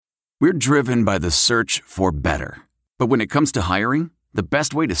We're driven by the search for better. But when it comes to hiring, the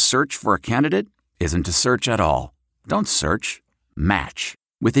best way to search for a candidate isn't to search at all. Don't search. Match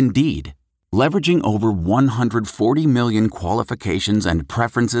with Indeed. Leveraging over 140 million qualifications and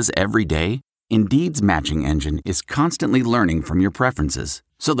preferences every day, Indeed's matching engine is constantly learning from your preferences.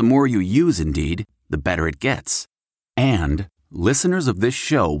 So the more you use Indeed, the better it gets. And listeners of this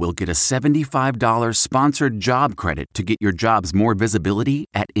show will get a $75 sponsored job credit to get your jobs more visibility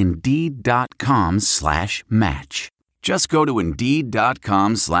at Indeed.com/match. Just go to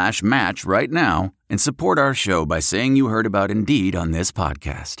Indeed.com/match right now and support our show by saying you heard about Indeed on this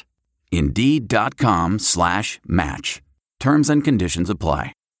podcast. Indeed.com/match. Terms and conditions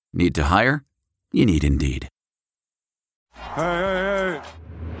apply. Need to hire? You need Indeed. Hey.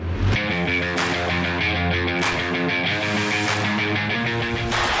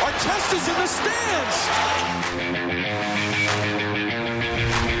 Artesta's in the stands.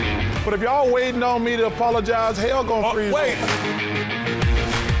 But if y'all waiting on me to apologize, hell gonna freeze. Wait.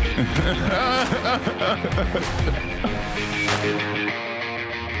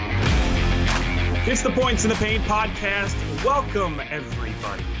 It's the Points in the Paint podcast. Welcome,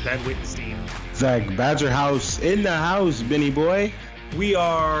 everybody. Ben Wittenstein. Zach Badgerhouse in the house, Benny boy. We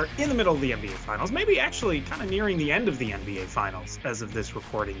are in the middle of the NBA Finals, maybe actually kind of nearing the end of the NBA Finals as of this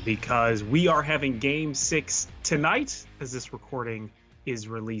recording, because we are having Game 6 tonight as this recording is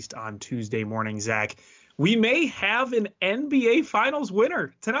released on Tuesday morning, Zach. We may have an NBA Finals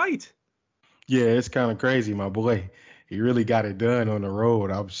winner tonight. Yeah, it's kind of crazy, my boy. He really got it done on the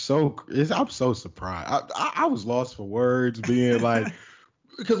road. I'm so surprised. I was lost for words, being like,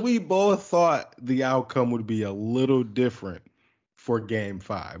 because we both thought the outcome would be a little different for Game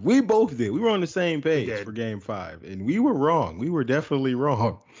 5. We both did. We were on the same page for Game 5, and we were wrong. We were definitely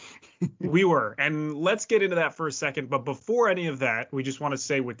wrong. We were, and let's get into that for a second. But before any of that, we just want to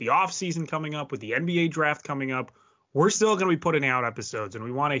say, with the offseason coming up, with the NBA draft coming up, we're still going to be putting out episodes, and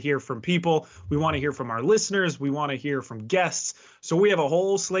we want to hear from people. We want to hear from our listeners. We want to hear from guests. So we have a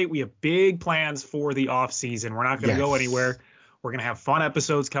whole slate. We have big plans for the offseason. We're not going to go anywhere. We're going to have fun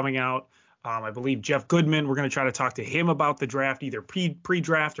episodes coming out. I believe Jeff Goodman, we're going to try to talk to him about the draft, either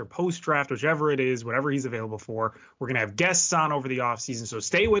pre-draft or post-draft, whichever it is, whatever he's available for. We're going to have guests on over the offseason, so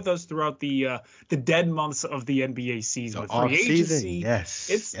stay with us throughout the dead months of the NBA season. With free agency,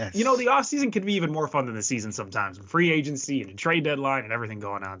 yes. You know, the offseason can be even more fun than the season sometimes, with free agency and a trade deadline and everything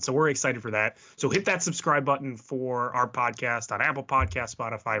going on. So we're excited for that. So hit that subscribe button for our podcast on Apple Podcasts,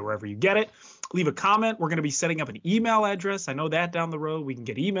 Spotify, wherever you get it. Leave a comment. We're going to be setting up an email address. I know that down the road we can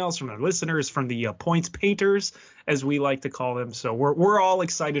get emails from our listeners, from the points painters, as we like to call them. So we're all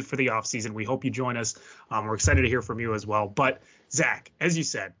excited for the offseason. We hope you join us. We're excited to hear from you as well. But Zach, as you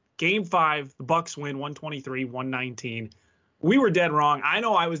said, Game 5, the Bucks win 123-119. We were dead wrong. I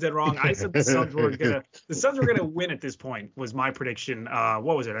know I was dead wrong. I said the Suns were gonna win at this point, was my prediction.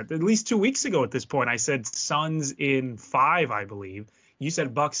 What was it? At least 2 weeks ago at this point, I said Suns in 5, I believe. You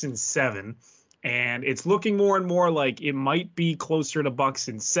said Bucks in 7. And it's looking more and more like it might be closer to Bucks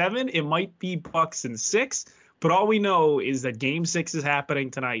in 7. It might be Bucks in 6. But all we know is that Game 6 is happening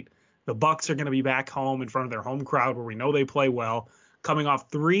tonight. The Bucks are going to be back home in front of their home crowd, where we know they play well, coming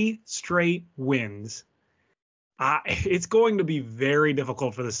off 3 straight wins. It's going to be very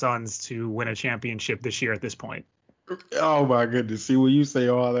difficult for the Suns to win a championship this year at this point. Oh my goodness! See, when you say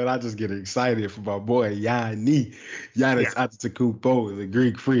all that, I just get excited for my boy Giannis Antetokounmpo, the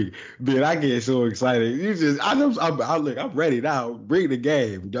Greek freak. Man, I get so excited. I'm ready now. Bring the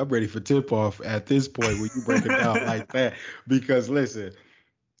game. I'm ready for tip off at this point when you break it down like that. Because listen,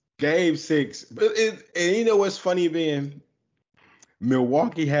 Game 6, and you know what's funny, Ben?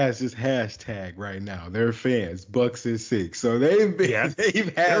 Milwaukee has this hashtag right now. Their fans, Bucks in 6. So they've had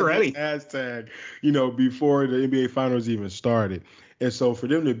this hashtag, before the NBA Finals even started. And so for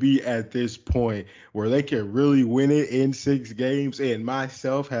them to be at this point where they can really win it in 6 games, and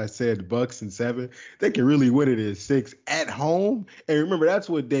myself has said Bucks in 7, they can really win it in 6 at home. And remember, that's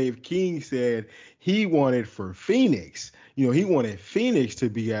what Dave King said he wanted for Phoenix. He wanted Phoenix to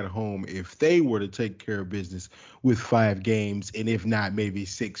be at home if they were to take care of business with 5 games, and if not, maybe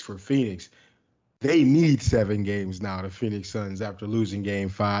 6 for Phoenix. They need 7 games now, the Phoenix Suns, after losing Game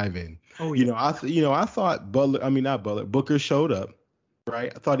 5. And I thought Booker showed up,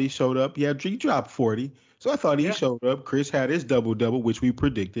 right? I thought he showed up. He dropped 40. So I thought he showed up. Chris had his double-double, which we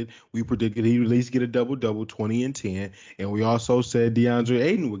predicted. We predicted he'd at least get a double-double, 20 and 10. And we also said DeAndre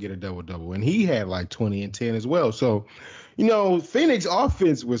Ayton would get a double-double. And he had like 20 and 10 as well. So, Phoenix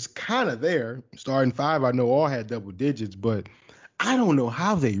offense was kind of there. Starting 5, I know all had double digits. But I don't know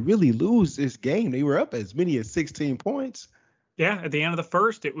how they really lose this game. They were up as many as 16 points. Yeah, at the end of the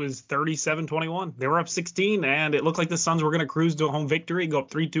first, it was 37-21. They were up 16, and it looked like the Suns were going to cruise to a home victory, go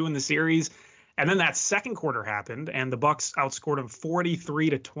up 3-2 in the series. And then that second quarter happened, and the Bucks outscored them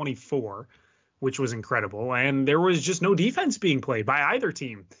 43-24, which was incredible. And there was just no defense being played by either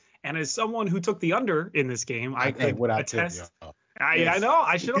team. And as someone who took the under in this game, I could attest. I know.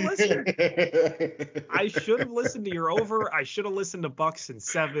 I should have listened. I should have listened to your over. I should have listened to Bucks in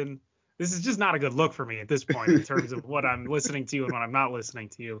 7. This is just not a good look for me at this point in terms of what I'm listening to and what I'm not listening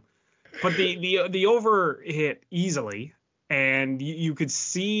to you. But the over hit easily, and you could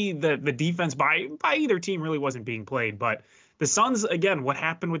see that the defense by either team really wasn't being played. But the Suns, again, what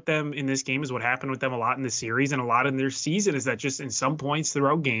happened with them in this game is what happened with them a lot in the series and a lot in their season is that just in some points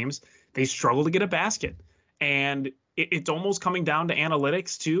throughout games, they struggle to get a basket. And it's almost coming down to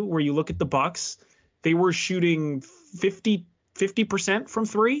analytics too, where you look at the Bucks, they were shooting 50% from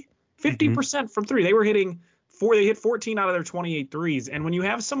three. 50% from three. They were hitting they hit 14 out of their 28 threes. And when you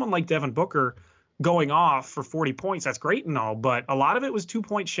have someone like Devin Booker going off for 40 points, that's great and all, but a lot of it was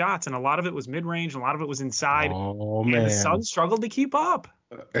 2-point shots and a lot of it was mid-range, and a lot of it was inside. Oh, and man. the Suns struggled to keep up.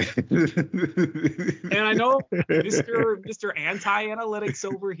 And I know Mr. Anti-analytics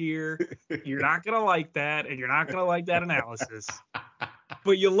over here, you're not going to like that, and you're not going to like that analysis.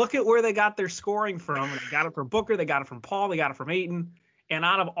 But you look at where they got their scoring from, and they got it from Booker, they got it from Paul, they got it from Ayton. And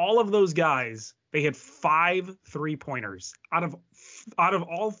out of all of those guys, they had 5 3-pointers. Out of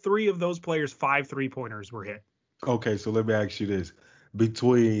all 3 of those players, 5 3-pointers were hit. Okay, so let me ask you this.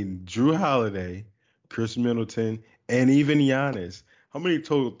 Between Drew Holiday, Chris Middleton, and even Giannis, how many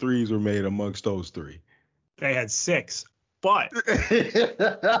total threes were made amongst those 3? They had 6. But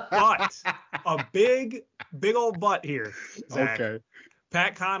a big old but here, Zach. Okay.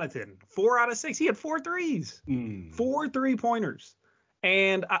 Pat Connaughton, 4 out of 6. He had 4 threes. 4 3-pointers.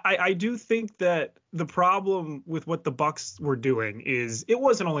 And I do think that the problem with what the Bucks were doing is it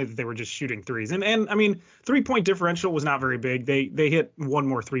wasn't only that they were just shooting threes. And I mean, 3-point differential was not very big. They hit one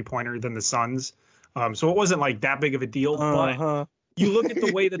more 3-pointer than the Suns. So it wasn't like that big of a deal. But you look at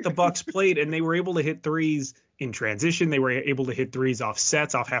the way that the Bucks played, and they were able to hit threes in transition. They were able to hit threes off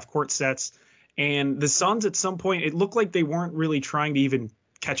sets, off half-court sets. And the Suns at some point, it looked like they weren't really trying to even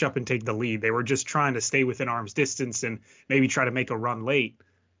catch up and take the lead. They were just trying to stay within arm's distance and maybe try to make a run late.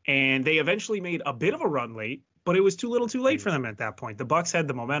 And they eventually made a bit of a run late, but it was too little too late for them at that point. The Bucks had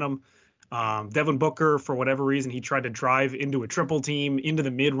the momentum. Devin Booker, for whatever reason, he tried to drive into a triple team, into the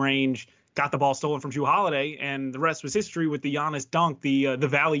mid-range, got the ball stolen from Drew Holiday, and the rest was history with the Giannis dunk, the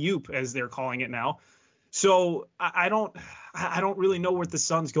Valley-oop, as they're calling it now. So I don't really know where the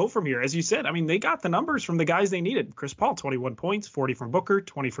Suns go from here. As you said, I mean, they got the numbers from the guys they needed. Chris Paul, 21 points, 40 from Booker,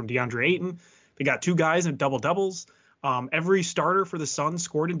 20 from DeAndre Ayton. They got 2 guys in double-doubles. Every starter for the Suns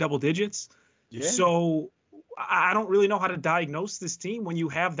scored in double digits. Yeah. So I don't really know how to diagnose this team when you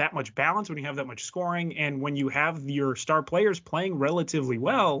have that much balance, when you have that much scoring, and when you have your star players playing relatively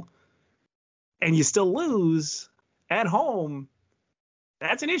well, and you still lose at home.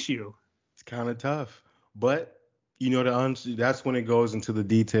 That's an issue. It's kind of tough. But, you know, that's when it goes into the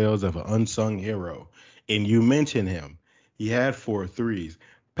details of an unsung hero. And you mentioned him. He had 4 threes.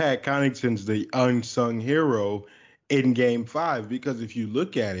 Pat Connaughton's the unsung hero in Game 5, because if you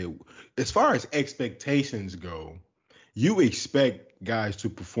look at it, as far as expectations go, you expect guys to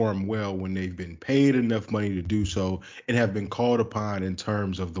perform well when they've been paid enough money to do so and have been called upon in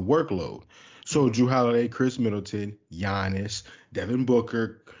terms of the workload. So Drew Holiday, Chris Middleton, Giannis, Devin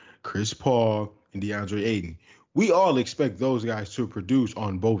Booker, Chris Paul, and DeAndre Ayton. We all expect those guys to produce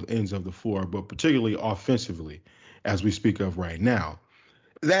on both ends of the floor, but particularly offensively, as we speak of right now.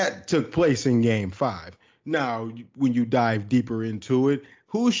 That took place in Game 5. Now, when you dive deeper into it,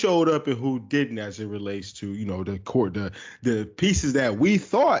 who showed up and who didn't as it relates to, you know, the pieces that we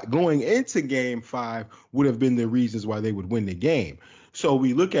thought going into Game 5 would have been the reasons why they would win the game. So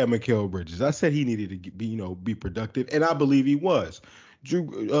we look at Mikal Bridges. I said he needed to be productive, and I believe he was.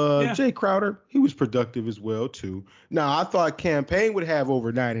 Jay Crowder, he was productive as well too. Now I thought Cam Payne would have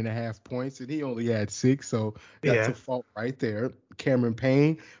over 9.5 points, and he only had 6, so that's a fault right there. Cameron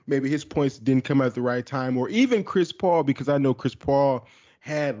Payne, maybe his points didn't come at the right time, or even Chris Paul, because I know Chris Paul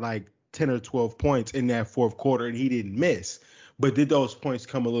had like 10 or 12 points in that fourth quarter, and he didn't miss. But did those points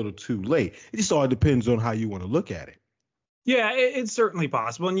come a little too late? It just all depends on how you want to look at it. Yeah, it's certainly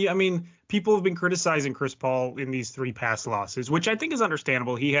possible. And I mean, people have been criticizing Chris Paul in these 3 past losses, which I think is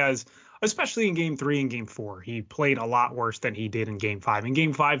understandable. He has, especially in Game 3 and Game 4, he played a lot worse than he did in Game 5. In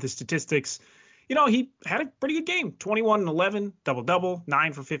Game 5, the statistics, you know, he had a pretty good game. 21-11, double-double,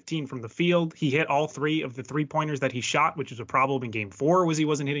 9 for 15 from the field. He hit all 3 of the 3-pointers that he shot, which is a problem in Game 4, was he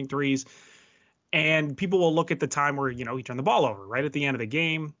wasn't hitting threes. And people will look at the time where, he turned the ball over right at the end of the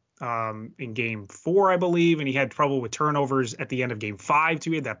game, in game 4, I believe. And he had trouble with turnovers at the end of game 5,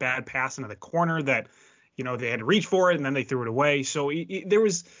 too. He had that bad pass into the corner that, they had to reach for it and then they threw it away. So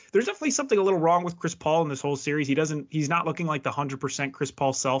there's definitely something a little wrong with Chris Paul in this whole series. He's not looking like the 100% Chris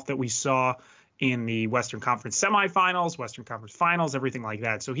Paul self that we saw in the Western Conference semifinals, Western Conference finals, everything like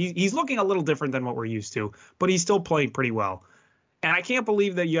that. So he's looking a little different than what we're used to, but he's still playing pretty well. And I can't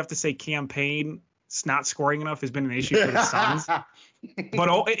believe that you have to say Cam Payne not scoring enough has been an issue for the Suns. But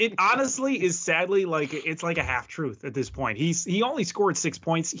it honestly is sadly it's like a half truth at this point. He only scored 6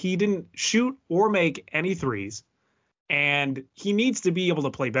 points. He didn't shoot or make any threes. And he needs to be able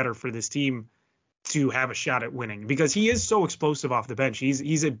to play better for this team to have a shot at winning, because he is so explosive off the bench.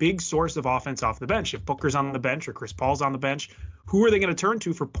 He's a big source of offense off the bench. If Booker's on the bench or Chris Paul's on the bench, who are they going to turn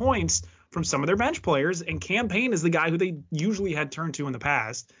to for points from some of their bench players? And Cam Payne is the guy who they usually had turned to in the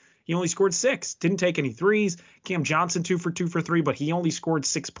past. He only scored 6, didn't take any threes. Cam Johnson 2 for 2 for 3, but he only scored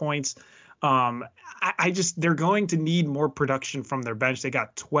 6 points. They're going to need more production from their bench. They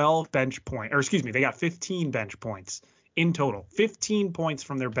got 15 bench points in total. 15 points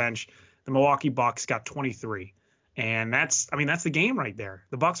from their bench. The Milwaukee Bucks got 23. And that's the game right there.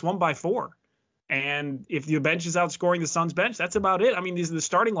 The Bucks won by 4. And if the bench is outscoring the Suns bench, that's about it. The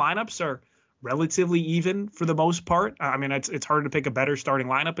starting lineups are relatively even for the most part. It's hard to pick a better starting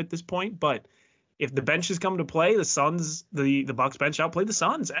lineup at this point, but if the benches come to play, the Suns, the Bucks bench outplay the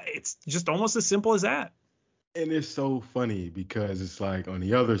Suns. It's just almost as simple as that. And it's so funny because it's like on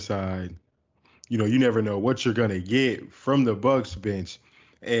the other side, you never know what you're gonna get from the Bucks bench.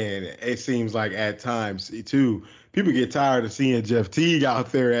 And it seems like at times too, people get tired of seeing Jeff Teague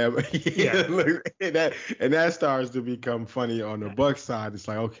out there. And that starts to become funny on the Bucks side. It's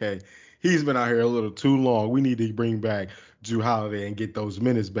like, okay, he's been out here a little too long. We need to bring back Jrue Holiday and get those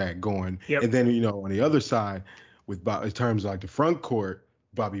minutes back going. Yep. And then, on the other side, in terms of like the front court,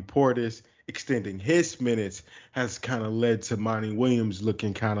 Bobby Portis extending his minutes has kind of led to Monty Williams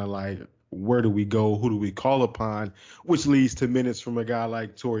looking kind of like, where do we go? Who do we call upon? Which leads to minutes from a guy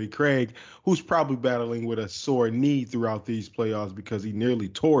like Torrey Craig, who's probably battling with a sore knee throughout these playoffs because he nearly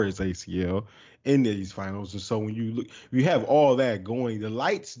tore his ACL in these finals. And so when you have all that going, the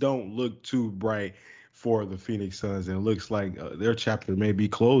lights don't look too bright for the Phoenix Suns, and it looks like their chapter may be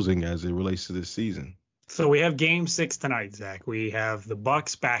closing as it relates to this season. So we have game 6 tonight, Zach. We have the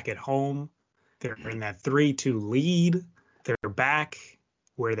Bucks back at home. They're in that 3-2 lead. They're back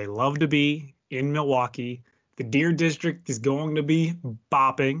where they love to be, in Milwaukee. The Deer District is going to be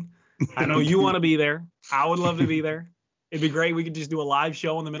bopping. I know you want to be there. I would love to be there. It'd be great. We could just do a live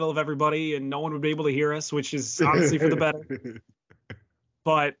show in the middle of everybody and no one would be able to hear us, which is honestly for the better.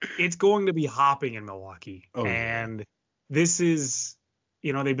 But it's going to be hopping in Milwaukee. Oh, and this is,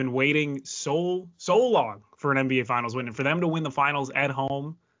 they've been waiting so long for an NBA Finals win. And for them to win the finals at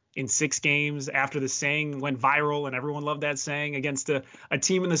home in 6 games after the saying went viral and everyone loved that saying against a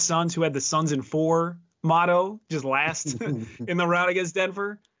team in the Suns who had the Suns in 4 motto, just last in the round against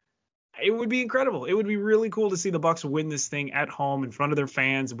Denver. It would be incredible. It would be really cool to see the Bucks win this thing at home in front of their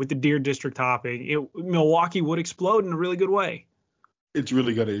fans with the Deer District hopping. Milwaukee would explode in a really good way. It's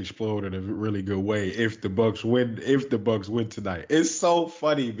really going to explode in a really good way if the Bucks win. If the Bucks win tonight, it's so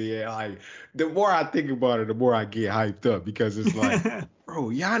funny, man. Like the more I think about it, the more I get hyped up because it's like, bro,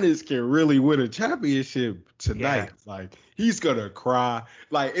 Giannis can really win a championship tonight. Yeah. Like he's gonna cry.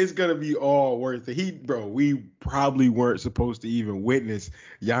 Like it's gonna be all worth it. We probably weren't supposed to even witness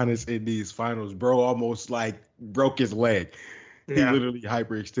Giannis in these finals. Bro, almost like broke his leg. He literally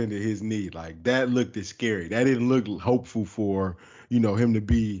hyperextended his knee. Like that looked scary. That didn't look hopeful for him to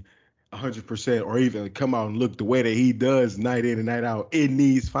be 100% or even come out and look the way that he does night in and night out in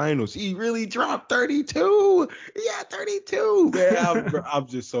these finals. He really dropped 32. Yeah, 32. Man, I'm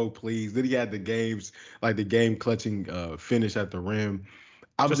just so pleased that he had the game clutching finish at the rim.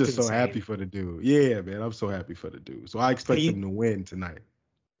 I'm just so happy for the dude. Yeah, man, I'm so happy for the dude. So I expect him to win tonight.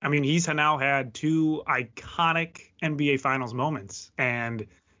 He's now had 2 iconic NBA Finals moments, and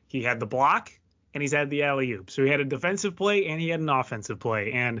he had the block and he's had the alley-oop. So he had a defensive play and he had an offensive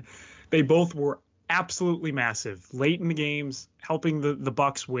play, and they both were absolutely massive late in the games, helping the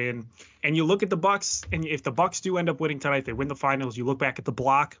Bucks win. And you look at the Bucks, and if the Bucks do end up winning tonight, they win the finals. You look back at the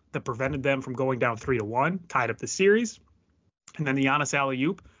block that prevented them from going down 3-1, tied up the series, and then the Giannis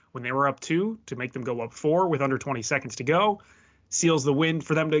alley-oop when they were up 2 to make them go up 4 with under 20 seconds to go. Seals the win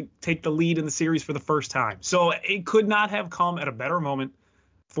for them to take the lead in the series for the first time. So it could not have come at a better moment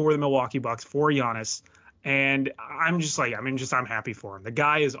for the Milwaukee Bucks, for Giannis. And I'm happy for him. The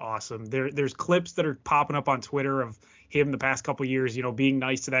guy is awesome. There's clips that are popping up on Twitter of him the past couple of years, being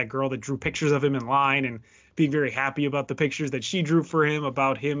nice to that girl that drew pictures of him in line and being very happy about the pictures that she drew for him,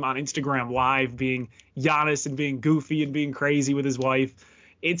 about him on Instagram Live being Giannis and being goofy and being crazy with his wife.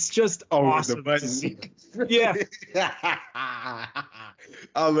 It's just awesome to see. Yeah. I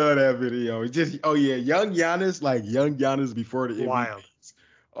love that video. Young Giannis, like young Giannis before the Wild. MVPs.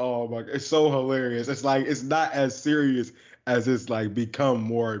 Oh my God, it's so hilarious. It's like it's not as serious as it's like become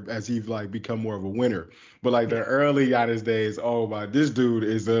more as he's like become more of a winner. But like the early Giannis days, oh my, this dude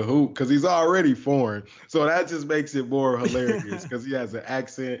is a hoot because he's already foreign. So that just makes it more hilarious because he has an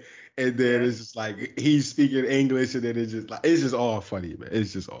accent. And then it's just like he's speaking English, and then it's just all funny, man.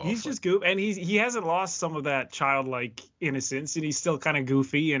 It's just all. He's just goofy, and he hasn't lost some of that childlike innocence, and he's still kind of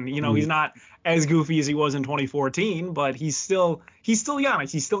goofy, and he's not as goofy as he was in 2014, but he's still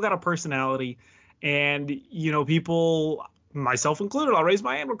Giannis. He's still got a personality, and people, myself included, I'll raise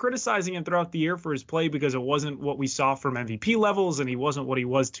my hand, were criticizing him throughout the year for his play because it wasn't what we saw from MVP levels, and he wasn't what he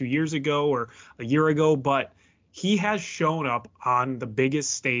was 2 years ago or a year ago, but he has shown up on the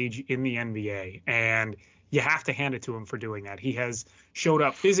biggest stage in the NBA, and you have to hand it to him for doing that. He has showed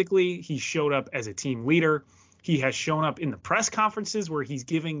up physically. He showed up as a team leader. He has shown up in the press conferences where he's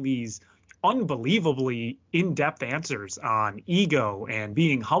giving these unbelievably in-depth answers on ego and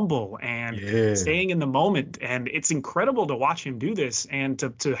being humble and staying in the moment. And it's incredible to watch him do this and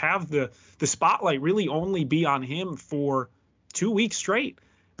to have the spotlight really only be on him for 2 weeks straight.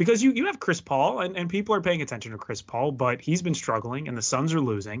 Because you have Chris Paul, and people are paying attention to Chris Paul, but he's been struggling, and the Suns are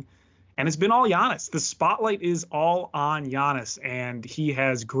losing, and it's been all Giannis. The spotlight is all on Giannis, and he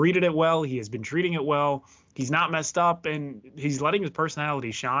has greeted it well. He has been treating it well. He's not messed up, and he's letting his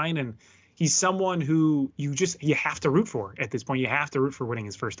personality shine, and he's someone who you have to root for at this point. You have to root for winning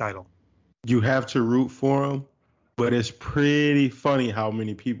his first title. You have to root for him, but it's pretty funny how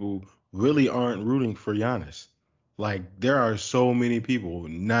many people really aren't rooting for Giannis. Like, there are so many people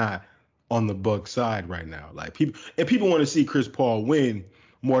not on the Bucks side right now. Like, people want to see Chris Paul win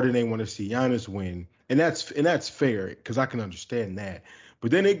more than they want to see Giannis win, and that's fair because I can understand that.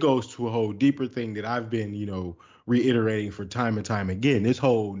 But then it goes to a whole deeper thing that I've been, reiterating for time and time again. This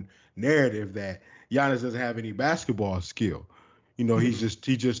whole narrative that Giannis doesn't have any basketball skill. He's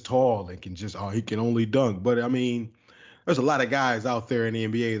just tall and he can only dunk. But I mean, there's a lot of guys out there in the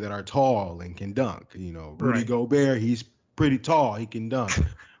NBA that are tall and can dunk. Rudy Gobert, he's pretty tall. He can dunk.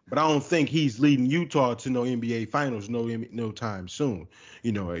 But I don't think he's leading Utah to no NBA finals no time soon.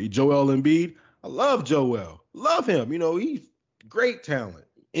 Joel Embiid, I love Joel. Love him. He's great talent.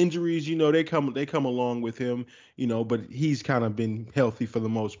 Injuries, they come along with him, but he's kind of been healthy for the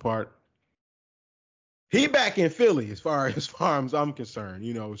most part. He back in Philly as far as I'm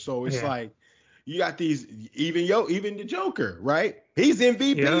concerned, so it's like, you got these, even the Joker, right? He's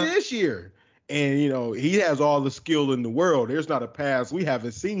MVP this year. And, he has all the skill in the world. There's not a pass we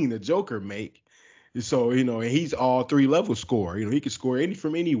haven't seen the Joker make. So, and he's all 3-level scorer. He can score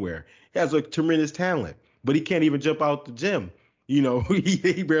from anywhere. He has a tremendous talent, but he can't even jump out the gym.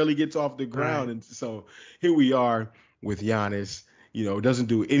 He barely gets off the ground. Right. And so here we are with Giannis. Doesn't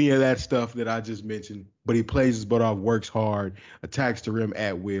do any of that stuff that I just mentioned, but he plays his butt off, works hard, attacks the rim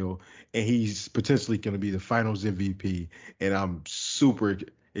at will, and he's potentially going to be the Finals MVP, and I'm super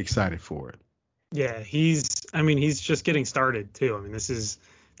excited for it. Yeah, he's just getting started too. I mean, this is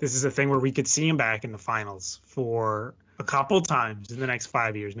a thing where we could see him back in the Finals for a couple times in the next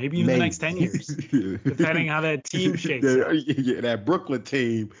 5 years, maybe even the next 10 years, depending how that team shakes out. Yeah, that Brooklyn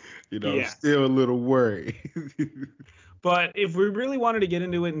team, still a little worried. But if we really wanted to get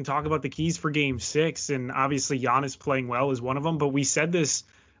into it and talk about the keys for Game 6, and obviously Giannis playing well is one of them, but we said this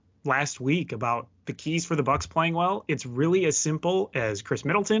last week about the keys for the Bucks playing well. It's really as simple as Chris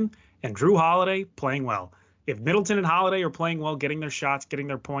Middleton and Jrue Holiday playing well. If Middleton and Holiday are playing well, getting their shots, getting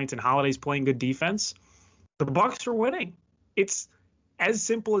their points, and Holiday's playing good defense, the Bucks are winning. It's as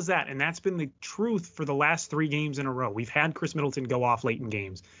simple as that, and that's been the truth for the last 3 games in a row. We've had Chris Middleton go off late in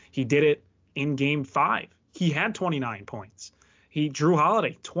games. He did it in Game 5. He had 29 points. Jrue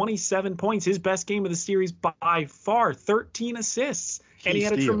Holiday, 27 points, his best game of the series by far, 13 assists. And he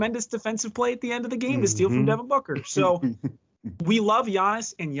had a tremendous defensive play at the end of the game to steal from Devin Booker. So we love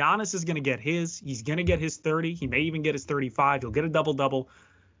Giannis, and Giannis is going to get his. He's going to get his 30. He may even get his 35. He'll get a double-double.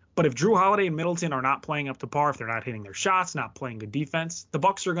 But if Jrue Holiday and Middleton are not playing up to par, if they're not hitting their shots, not playing good defense, the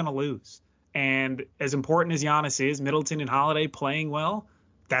Bucks are going to lose. And as important as Giannis is, Middleton and Holiday playing well,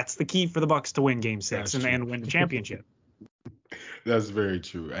 that's the key for the Bucks to win Game 6 and win the championship. That's very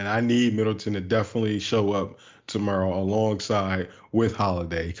true. And I need Middleton to definitely show up tomorrow alongside with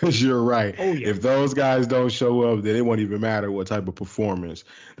Holiday because you're right. Oh, yeah. If those guys don't show up, then it won't even matter what type of performance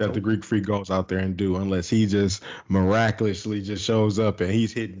that the Greek Freak goes out there and do unless he just miraculously just shows up and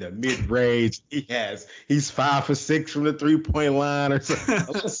he's hitting the mid-range. He's 5 for 6 from the 3-point line or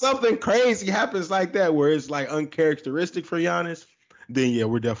something. Something crazy happens like that where it's like uncharacteristic for Giannis. Then, yeah,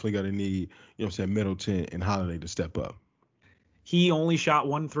 we're definitely going to need, Middleton and Holiday to step up. He only shot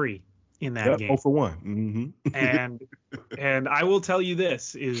 1 3 in that game. 0 for 1. Mm-hmm. and I will tell you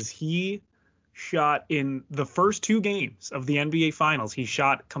this is he shot in the first 2 games of the NBA Finals. He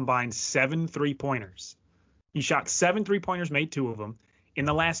shot combined 7 3-pointers. He shot 7 3-pointers, made 2 of them. In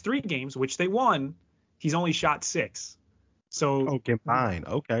the last 3 games, which they won, he's only shot 6. So combined.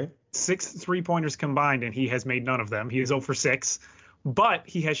 Okay. 6 3-pointers combined, and he has made none of them. He is 0 for 6, but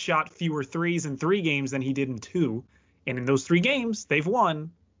he has shot fewer threes in 3 games than he did in 2. And in those 3 games, they've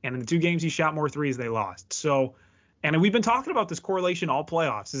won. And in the 2 games he shot more threes, they lost. So, and we've been talking about this correlation all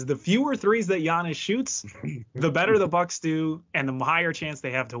playoffs, is the fewer threes that Giannis shoots, the better the Bucks do, and the higher chance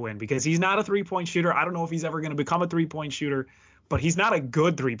they have to win. Because he's not a 3-point shooter. I don't know if he's ever going to become a 3-point shooter, but he's not a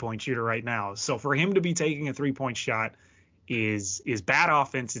good 3-point shooter right now. So for him to be taking a 3-point shot is bad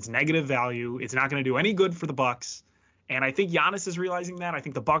offense. It's negative value. It's not going to do any good for the Bucks. And I think Giannis is realizing that. I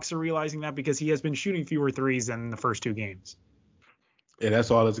think the Bucks are realizing that because he has been shooting fewer threes than the first 2 games. And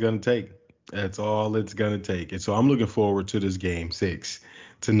that's all it's going to take. That's all it's going to take. And so I'm looking forward to this game 6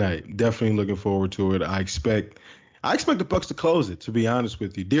 tonight. Definitely looking forward to it. I expect the Bucks to close it, to be honest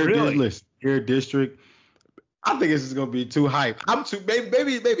with you. Dear District, I think this is going to be too hype.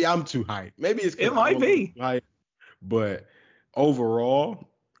 Maybe I'm too hype. Maybe it might be. Hype, but overall,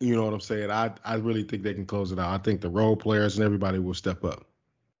 you know what I'm saying? I really think they can close it out. I think the role players and everybody will step up.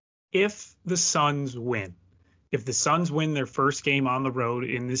 If the Suns win their first game on the road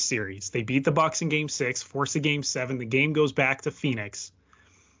in this series, they beat the Bucks in Game 6, force a Game 7. The game goes back to Phoenix.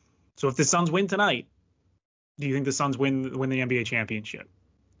 So if the Suns win tonight, do you think the Suns win the NBA championship?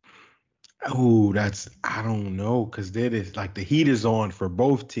 Oh, I don't know, because then it's like the heat is on for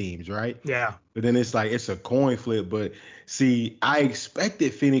both teams, right? Yeah. But then it's like it's a coin flip. But see, I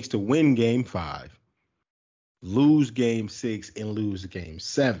expected Phoenix to win Game 5, lose Game 6, and lose Game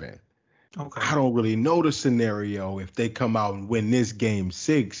 7. Okay. I don't really know the scenario if they come out and win this Game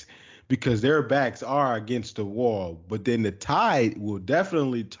 6 because their backs are against the wall. But then the tide will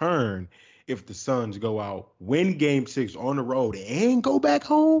definitely turn if the Suns go out, win Game 6 on the road, and go back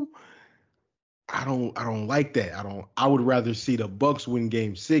home. I don't like that. I would rather see the Bucks win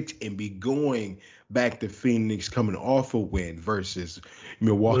Game 6 and be going back to Phoenix coming off a win versus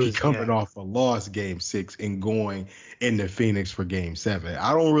Milwaukee coming off a loss Game 6 and going into Phoenix for Game 7.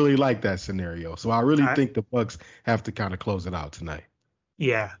 I don't really like that scenario. So I really think the Bucks have to kind of close it out tonight.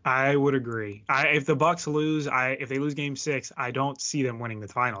 Yeah, I would agree. If the Bucks lose, if they lose Game 6, I don't see them winning the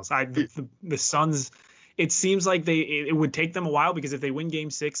finals. The Suns, it seems like it would take them a while because if they win Game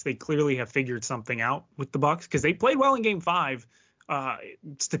 6, they clearly have figured something out with the Bucks because they played well in Game 5,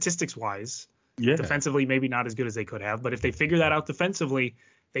 statistics wise. Yeah. Defensively, maybe not as good as they could have, but if they figure that out defensively,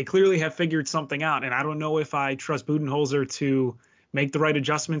 they clearly have figured something out. And I don't know if I trust Budenholzer to make the right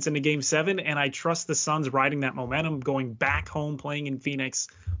adjustments into Game 7, and I trust the Suns riding that momentum, going back home, playing in Phoenix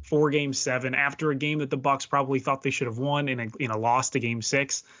for Game 7 after a game that the Bucks probably thought they should have won in a loss to Game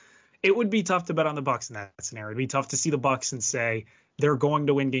 6. It would be tough to bet on the Bucks in that scenario. It'd be tough to see the Bucks and say they're going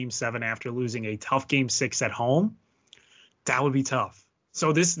to win Game 7 after losing a tough Game 6 at home. That would be tough.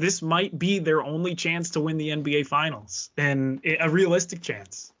 So this might be their only chance to win the NBA Finals, and a realistic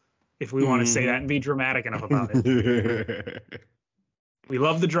chance, if we want to say that and be dramatic enough about it. We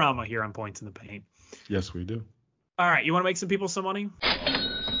love the drama here on Points in the Paint. Yes, we do. All right, you want to make some people some money?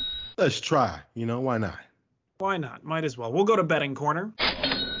 Let's try. Why not? Why not? Might as well. We'll go to Betting Corner.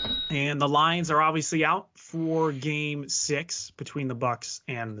 And the lines are obviously out for Game 6 between the Bucks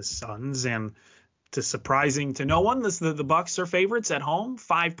and the Suns. And to surprising to no one, the Bucks are favorites at home,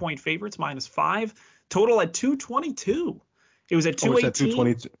 5-point favorites, -5. Total at 222. It was at 218.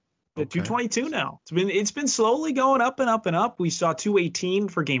 222. At 222 now. It's been slowly going up and up and up. We saw 218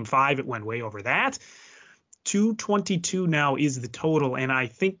 for Game 5. It went way over that. 222 now is the total, and I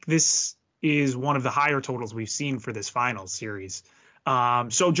think this is one of the higher totals we've seen for this finals series.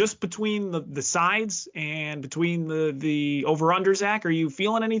 So just between the sides and between the over-under, Zach, are you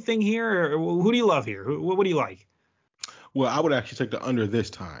feeling anything here? Or who do you love here? What do you like? Well, I would actually take the under this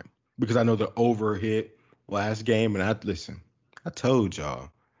time because I know the over hit last game, and I told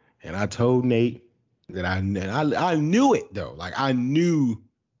y'all. And I told Nate that I knew it, though. Like, I knew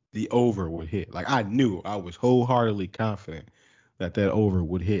the over would hit. Like I was wholeheartedly confident that over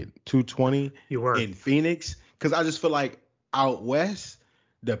would hit 220 You were. in Phoenix, because I just feel like out west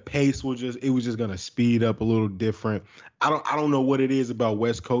the pace was just gonna speed up a little different. I don't know what it is about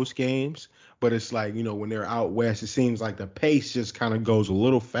West Coast games, but it's like, when they're out west, it seems like the pace just kind of goes a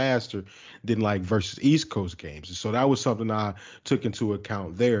little faster than like versus East Coast games. And so that was something I took into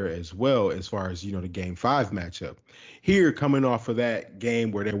account there as well, as far as, the Game 5 matchup. Here, coming off of that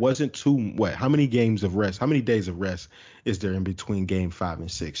game where there wasn't how many days of rest is there in between Game 5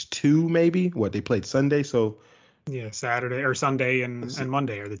 and 6? 2 maybe? They played Sunday, so yeah, Saturday or Sunday and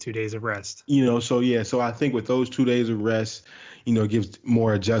Monday are the 2 days of rest. So I think with those 2 days of rest, it gives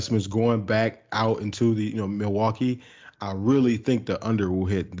more adjustments going back out into the, Milwaukee. I really think the under will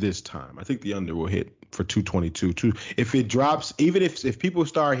hit this time. I think the under will hit for 222. If it drops, even if people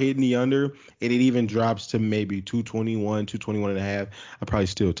start hitting the under and it even drops to maybe 221 and a half, I'd probably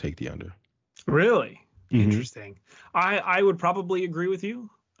still take the under. Really? Mm-hmm. Interesting. I would probably agree with you.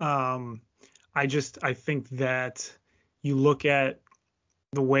 I think that you look at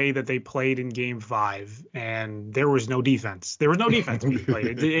the way that they played in Game 5, and there was no defense. There was no defense being played.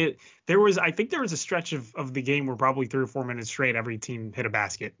 I think there was a stretch of the game where probably 3 or 4 minutes straight every team hit a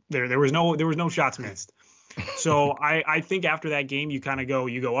basket. There was no shots missed. So I think after that game you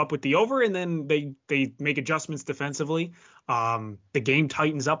go up with the over, and then they make adjustments defensively. The game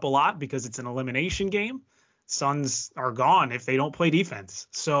tightens up a lot because it's an elimination game. Suns are gone if they don't play defense.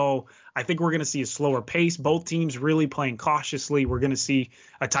 So I think we're going to see a slower pace. Both teams really playing cautiously. We're going to see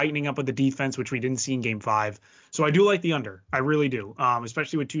a tightening up of the defense, which we didn't see in Game 5. So I do like the under. I really do,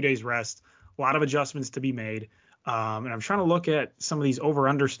 especially with 2 days rest. A lot of adjustments to be made. And I'm trying to look at some of these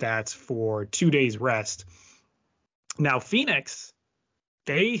over-under stats for 2 days rest. Now, Phoenix,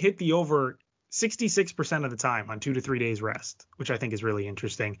 they hit the over 66% of the time on 2 to 3 days rest, which I think is really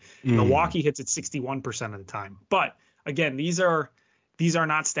interesting. Milwaukee hits it 61% of the time. But again, these are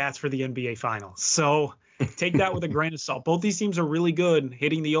not stats for the NBA Finals. So take that with a grain of salt. Both these teams are really good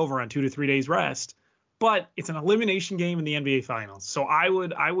hitting the over on 2 to 3 days rest, but it's an elimination game in the NBA Finals. So I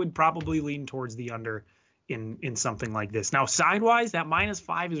would probably lean towards the under in something like this. Now, sidewise, that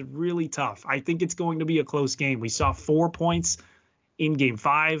 -5 is really tough. I think it's going to be a close game. We saw 4 points in Game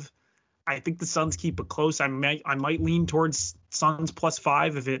 5. I think the Suns keep it close. I might lean towards Suns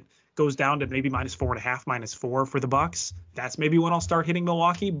 +5 if it goes down to maybe -4.5, -4 for the Bucks. That's maybe when I'll start hitting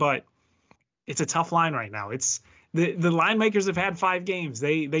Milwaukee, but it's a tough line right now. It's the line makers have had 5 games.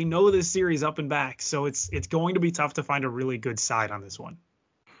 They know this series up and back, so it's going to be tough to find a really good side on this one.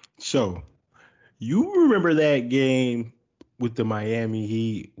 So you remember that game with the Miami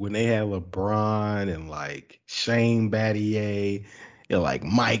Heat when they had LeBron and like Shane Battier and like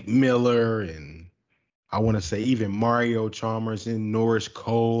Mike Miller and I want to say even Mario Chalmers and Norris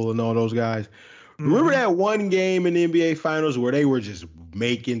Cole and all those guys. Remember that one game in the NBA Finals where they were just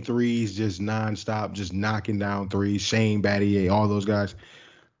making threes, just nonstop, just knocking down threes, Shane Battier, all those guys?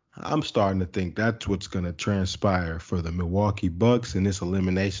 I'm starting to think that's what's going to transpire for the Milwaukee Bucks in this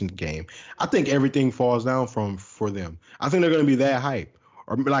elimination game. I think everything falls down for them. I think they're going to be that hype.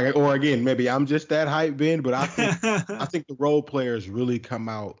 Or again, maybe I'm just that hype, Ben, but I think the role players really come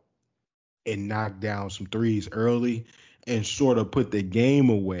out and knock down some threes early and sort of put the game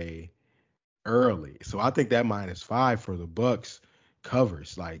away early. So I think that -5 for the Bucks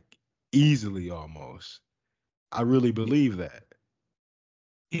covers like easily almost. I really believe that.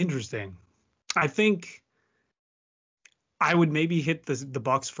 Interesting. I think I would maybe hit the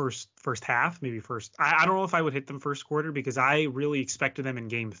Bucks first half, maybe first. I don't know if I would hit them first quarter because I really expected them in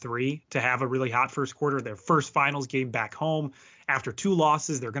Game 3 to have a really hot first quarter. Their first finals game back home after 2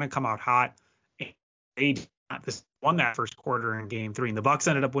 losses, they're going to come out hot. They won that first quarter in Game 3, and the Bucks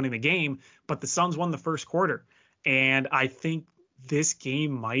ended up winning the game, but the Suns won the first quarter. And I think this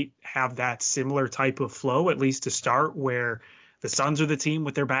game might have that similar type of flow, at least to start, where the Suns are the team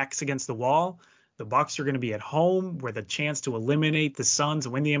with their backs against the wall. The Bucks are going to be at home, where the chance to eliminate the Suns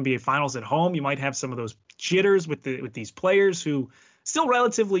and win the NBA Finals at home. You might have some of those jitters with these players who still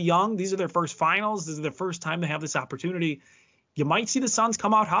relatively young. These are their first finals. This is their first time they have this opportunity. You might see the Suns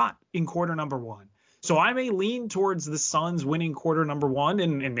come out hot in quarter number 1. So I may lean towards the Suns winning quarter number 1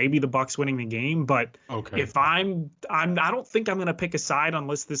 and maybe the Bucks winning the game. But if I don't think I'm going to pick a side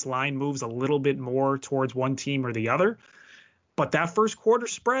unless this line moves a little bit more towards one team or the other. But that first quarter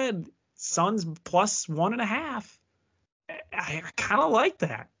spread, Suns +1.5. I kind of like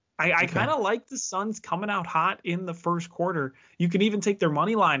that. I kind of like the Suns coming out hot in the first quarter. You can even take their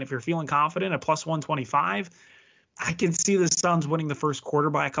money line if you're feeling confident at +125. I can see the Suns winning the first quarter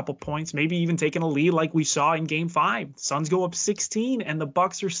by a couple points, maybe even taking a lead like we saw in Game 5. Suns go up 16, and the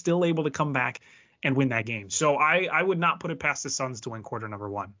Bucks are still able to come back and win that game. So I would not put it past the Suns to win quarter number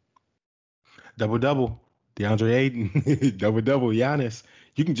 1. Double-double. DeAndre Ayton, double-double. Giannis.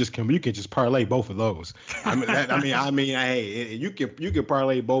 You can just parlay both of those. Hey, you can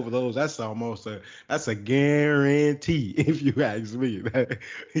parlay both of those. That's a guarantee if you ask me.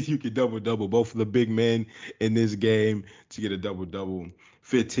 You can double both of the big men in this game to get a double.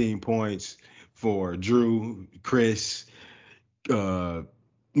 15 points for Drew, Chris,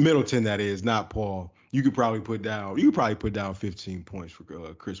 Middleton. That is not Paul. You could probably put down 15 points for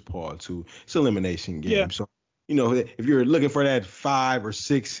Chris Paul too. It's an elimination game. Yeah. So, if you're looking for that 5 or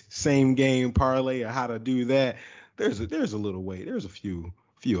 6 same game parlay or how to do that, there's a little way. There's a few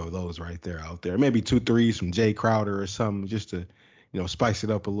of those right there out there. Maybe 2 threes from Jay Crowder or something just to, spice it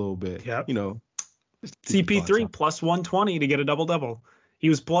up a little bit. Yep. CP3 plus 120 to get a double. He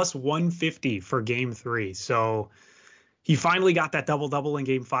was plus 150 for Game 3. So he finally got that double in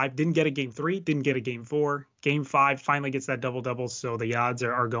Game 5. Didn't get a Game 3. Didn't get a Game 4. Game 5 finally gets that double. So the odds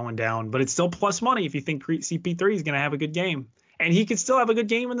are going down. But it's still plus money if you think CP3 is going to have a good game. And he could still have a good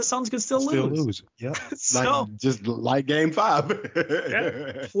game and the Suns could still lose. Yep. So, just like Game 5.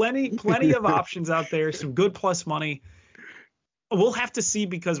 Yeah, plenty of options out there. Some good plus money. We'll have to see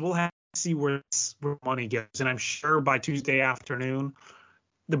because we'll have to see where money goes. And I'm sure by Tuesday afternoon,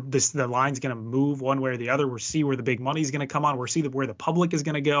 the line's going to move one way or the other. We'll see where the big money is going to come on. We'll see where the public is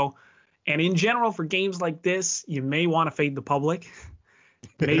going to go. And in general, for games like this, you may want to fade the public.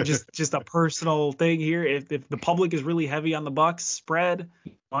 Maybe just a personal thing here. If the public is really heavy on the Bucks spread,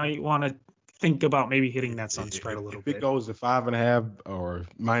 you might want to think about maybe hitting that Suns spread a little bit. If it goes to 5.5 or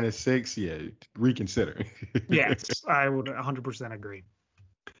 -6, yeah, reconsider. Yes, I would 100% agree.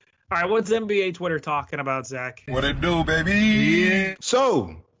 All right, what's NBA Twitter talking about, Zach? What it do, baby? Yeah.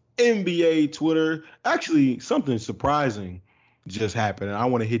 So, NBA Twitter, actually, something surprising just happened, and I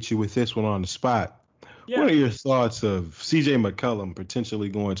want to hit you with this one on the spot. Yeah. What are your thoughts of CJ McCollum potentially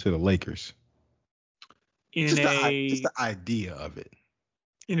going to the Lakers? Just the idea of it.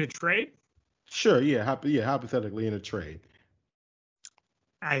 In a trade? Sure, yeah, hypothetically in a trade.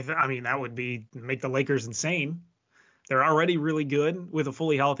 I mean, that would make the Lakers insane. They're already really good with a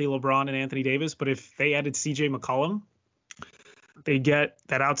fully healthy LeBron and Anthony Davis, but if they added CJ McCollum, they get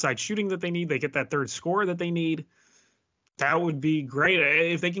that outside shooting that they need. They get that third scorer that they need. That would be great.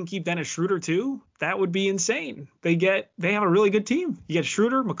 If they can keep Dennis Schroeder too, that would be insane. They have a really good team. You get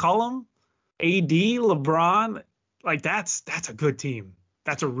Schroeder, McCollum, AD, LeBron. Like that's a good team.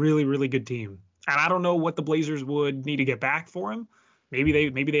 That's a really, really good team. And I don't know what the Blazers would need to get back for him. Maybe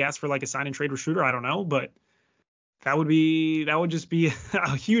they ask for like a sign and trade with Schroeder. I don't know, but that would just be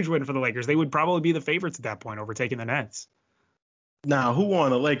a huge win for the Lakers. They would probably be the favorites at that point, overtaking the Nets. Now, who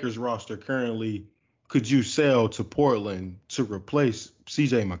on the Lakers roster currently could you sell to Portland to replace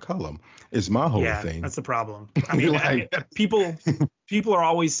CJ McCollum? Is my whole thing. Yeah, that's the problem. I mean, people are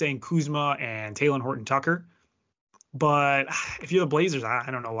always saying Kuzma and Talen Horton-Tucker, but if you're the Blazers, I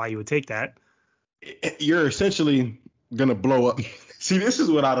don't know why you would take that. You're essentially gonna blow up. See, this is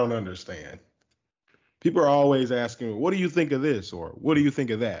what I don't understand. People are always asking, what do you think of this? Or what do you think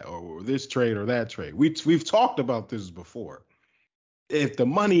of that? Or this trade or that trade? We've talked about this before. If the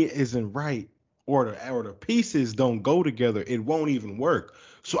money isn't right or the pieces don't go together, it won't even work.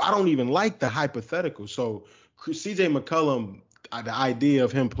 So I don't even like the hypothetical. So CJ McCollum, the idea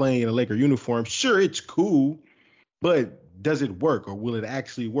of him playing in a Laker uniform, sure, it's cool, but does it work or will it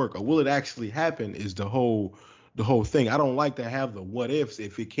actually work or will it actually happen is the whole thing. I don't like to have the what ifs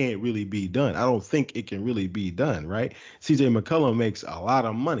if it can't really be done. I don't think it can really be done, right? CJ McCollum makes a lot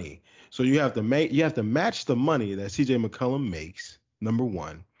of money. So you have to match the money that CJ McCollum makes, number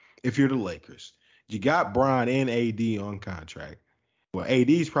one, if you're the Lakers. You got Bron and AD on contract. Well,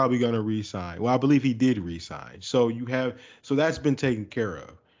 AD's probably going to re-sign. Well, I believe he did re-sign. So that's been taken care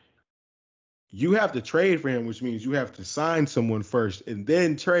of. You have to trade for him, which means you have to sign someone first and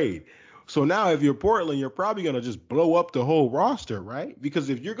then trade. So now if you're Portland, you're probably going to just blow up the whole roster, right? Because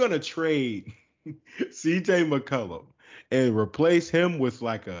if you're going to trade CJ McCollum and replace him with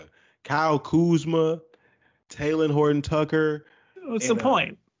like a Kyle Kuzma, Talen Horton-Tucker. What's the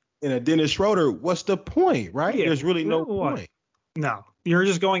point? And a Dennis Schroeder, what's the point, right? Yeah, there's really no point. No, you're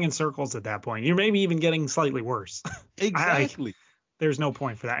just going in circles at that point. You're maybe even getting slightly worse. Exactly. There's no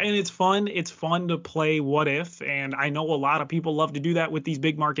point for that. And it's fun. It's fun to play what if. And I know a lot of people love to do that with these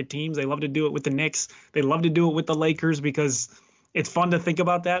big market teams. They love to do it with the Knicks. They love to do it with the Lakers because it's fun to think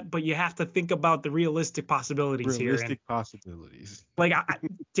about that. But you have to think about the realistic possibilities here. Realistic possibilities. Like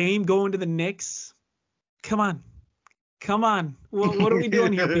Dame going to the Knicks. Come on. Come on. What are we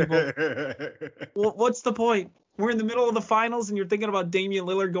doing here, people? What's the point? We're in the middle of the finals, and you're thinking about Damian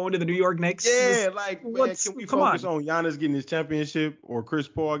Lillard going to the New York Knicks. Yeah, man, can we focus on Giannis getting his championship or Chris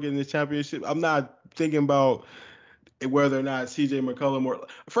Paul getting his championship? I'm not thinking about whether or not CJ McCollum or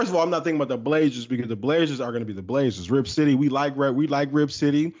first of all, I'm not thinking about the Blazers because the Blazers are going to be the Blazers. Rip City, we like Rip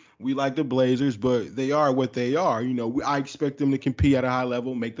City, we like the Blazers, but they are what they are. I expect them to compete at a high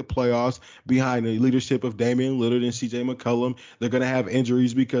level, make the playoffs behind the leadership of Damian Lillard and CJ McCollum. They're going to have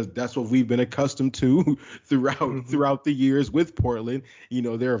injuries because that's what we've been accustomed to throughout the years with Portland.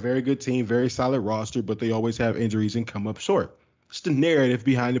 They're a very good team, very solid roster, but they always have injuries and come up short. It's the narrative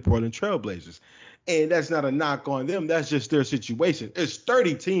behind the Portland Trailblazers. And that's not a knock on them. That's just their situation. It's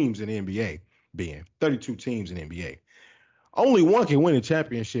 30 teams in the NBA, 32 teams in the NBA. Only one can win a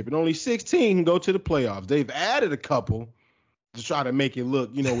championship, and only 16 can go to the playoffs. They've added a couple to try to make it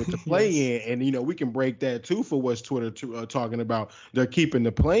look, with the play-in. And, we can break that, too, for what's Twitter talking about. They're keeping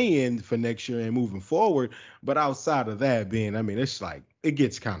the play-in for next year and moving forward. But outside of that, it's like it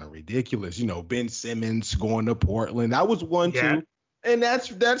gets kind of ridiculous. Ben Simmons going to Portland. That was one, too. And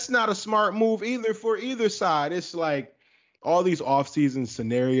that's not a smart move either for either side. It's like all these offseason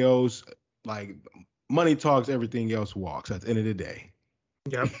scenarios, like money talks, everything else walks at the end of the day.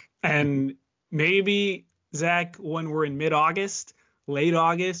 Yep. And maybe, Zach, when we're in mid-August, late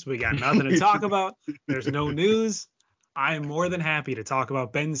August, we got nothing to talk about. There's no news. I am more than happy to talk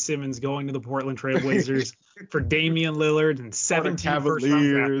about Ben Simmons going to the Portland Trailblazers for Damian Lillard and 17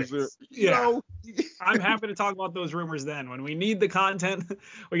 first-round draft picks. I'm happy to talk about those rumors then. When we need the content,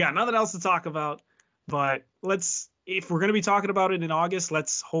 we got nothing else to talk about. But if we're going to be talking about it in August,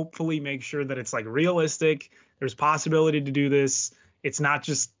 let's hopefully make sure that it's like realistic. There's possibility to do this. It's not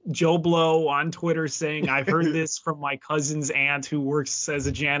just Joe Blow on Twitter saying, I've heard this from my cousin's aunt who works as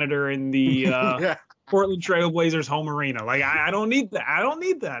a janitor in the Portland Trailblazers home arena. Like, I don't need that. I don't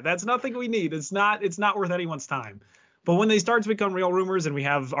need that. That's nothing we need. It's not worth anyone's time. But when they start to become real rumors and we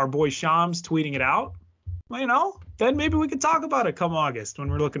have our boy Shams tweeting it out, then maybe we could talk about it come August when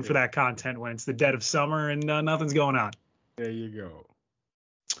we're looking for that content when it's the dead of summer and nothing's going on. There you go.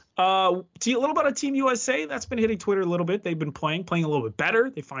 A little bit of Team USA that's been hitting Twitter a little bit. They've been playing a little bit better.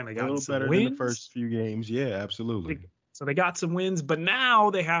 They finally got some wins. A little better than the first few games. Yeah, absolutely. So they got some wins, but now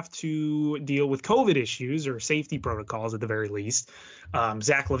they have to deal with COVID issues or safety protocols at the very least.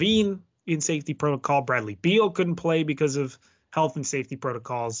 Zach LaVine in safety protocol. Bradley Beal couldn't play because of health and safety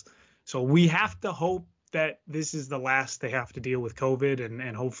protocols. So we have to hope that this is the last they have to deal with COVID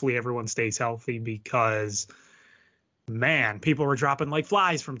and hopefully everyone stays healthy because, man, people were dropping like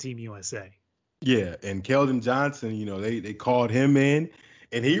flies from Team USA. Yeah, and Keldon Johnson, they called him in.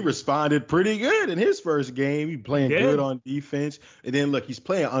 And he responded pretty good in his first game. He playing good on defense. And then, look, he's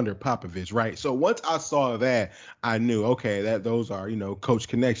playing under Popovich, right? So once I saw that, I knew, okay, that those are, coach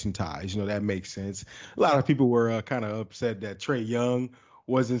connection ties. That makes sense. A lot of people were kind of upset that Trae Young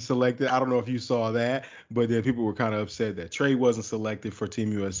wasn't selected. I don't know if you saw that, but then people were kind of upset that Trae wasn't selected for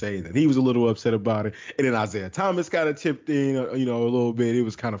Team USA, and he was a little upset about it. And then Isaiah Thomas kind of chipped in, a little bit. It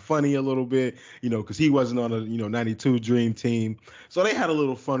was kind of funny a little bit, because he wasn't on a, 92 Dream Team. So they had a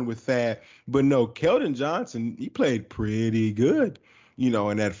little fun with that. But no, Keldon Johnson, he played pretty good,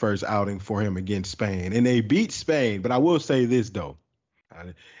 in that first outing for him against Spain. And they beat Spain. But I will say this, though,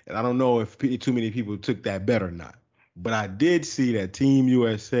 and I don't know if too many people took that bet or not. But I did see that Team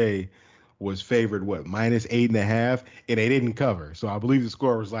USA was favored, -8.5, and they didn't cover. So I believe the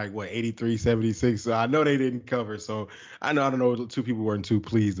score was 83-76. So I know they didn't cover. So I don't know, two people weren't too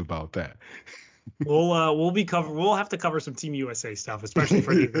pleased about that. We'll have to cover some Team USA stuff, especially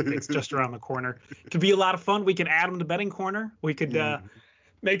for the Olympics just around the corner. It could be a lot of fun. We could add them to betting corner. We could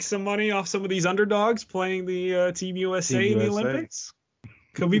make some money off some of these underdogs playing the Team USA in the Olympics.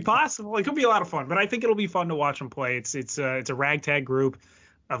 Could be possible. It could be a lot of fun, but I think it'll be fun to watch them play. It's a ragtag group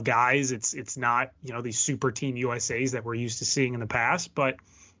of guys. It's not, these super Team USAs that we're used to seeing in the past, but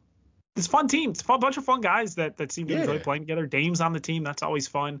it's a fun team. It's a bunch of fun guys that seem to enjoy playing together. Dame's on the team. That's always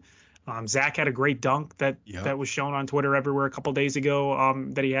fun. Zach had a great dunk that was shown on Twitter everywhere a couple days ago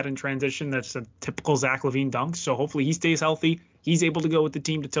that he had in transition. That's a typical Zach LaVine dunk. So hopefully he stays healthy. He's able to go with the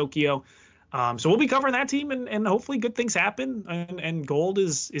team to Tokyo. So we'll be covering that team and hopefully good things happen and gold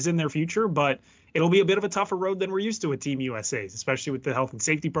is in their future, but it'll be a bit of a tougher road than we're used to with Team USA's, especially with the health and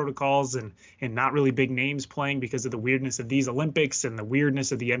safety protocols and not really big names playing because of the weirdness of these Olympics and the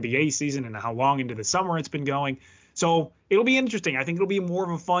weirdness of the NBA season and how long into the summer it's been going. So it'll be interesting. I think it'll be more of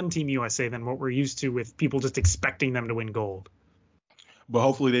a fun Team USA than what we're used to with people just expecting them to win gold. But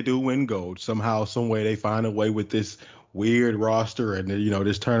hopefully they do win gold. Somehow, some way they find a way with this weird roster and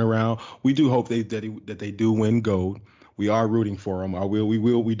this turnaround. We do hope that they do win gold. we are rooting for them.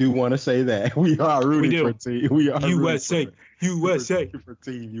 We do want to say that we are rooting for team. We are USA. For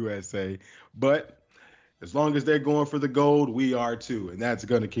Team USA. But as long as they're going for the gold, we are too. And that's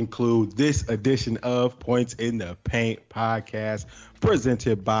going to conclude this edition of Points in the Paint podcast,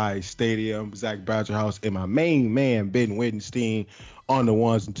 presented by Stadium. Zach Badgerhouse and my main man, Ben Wittenstein, on the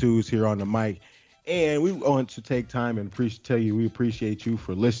ones and twos here on the mic. And we want to take time and tell you we appreciate you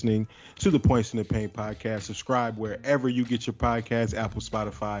for listening to the Points in the Paint podcast. Subscribe wherever you get your podcasts, Apple,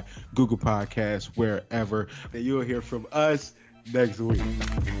 Spotify, Google Podcasts, wherever. And you'll hear from us next week.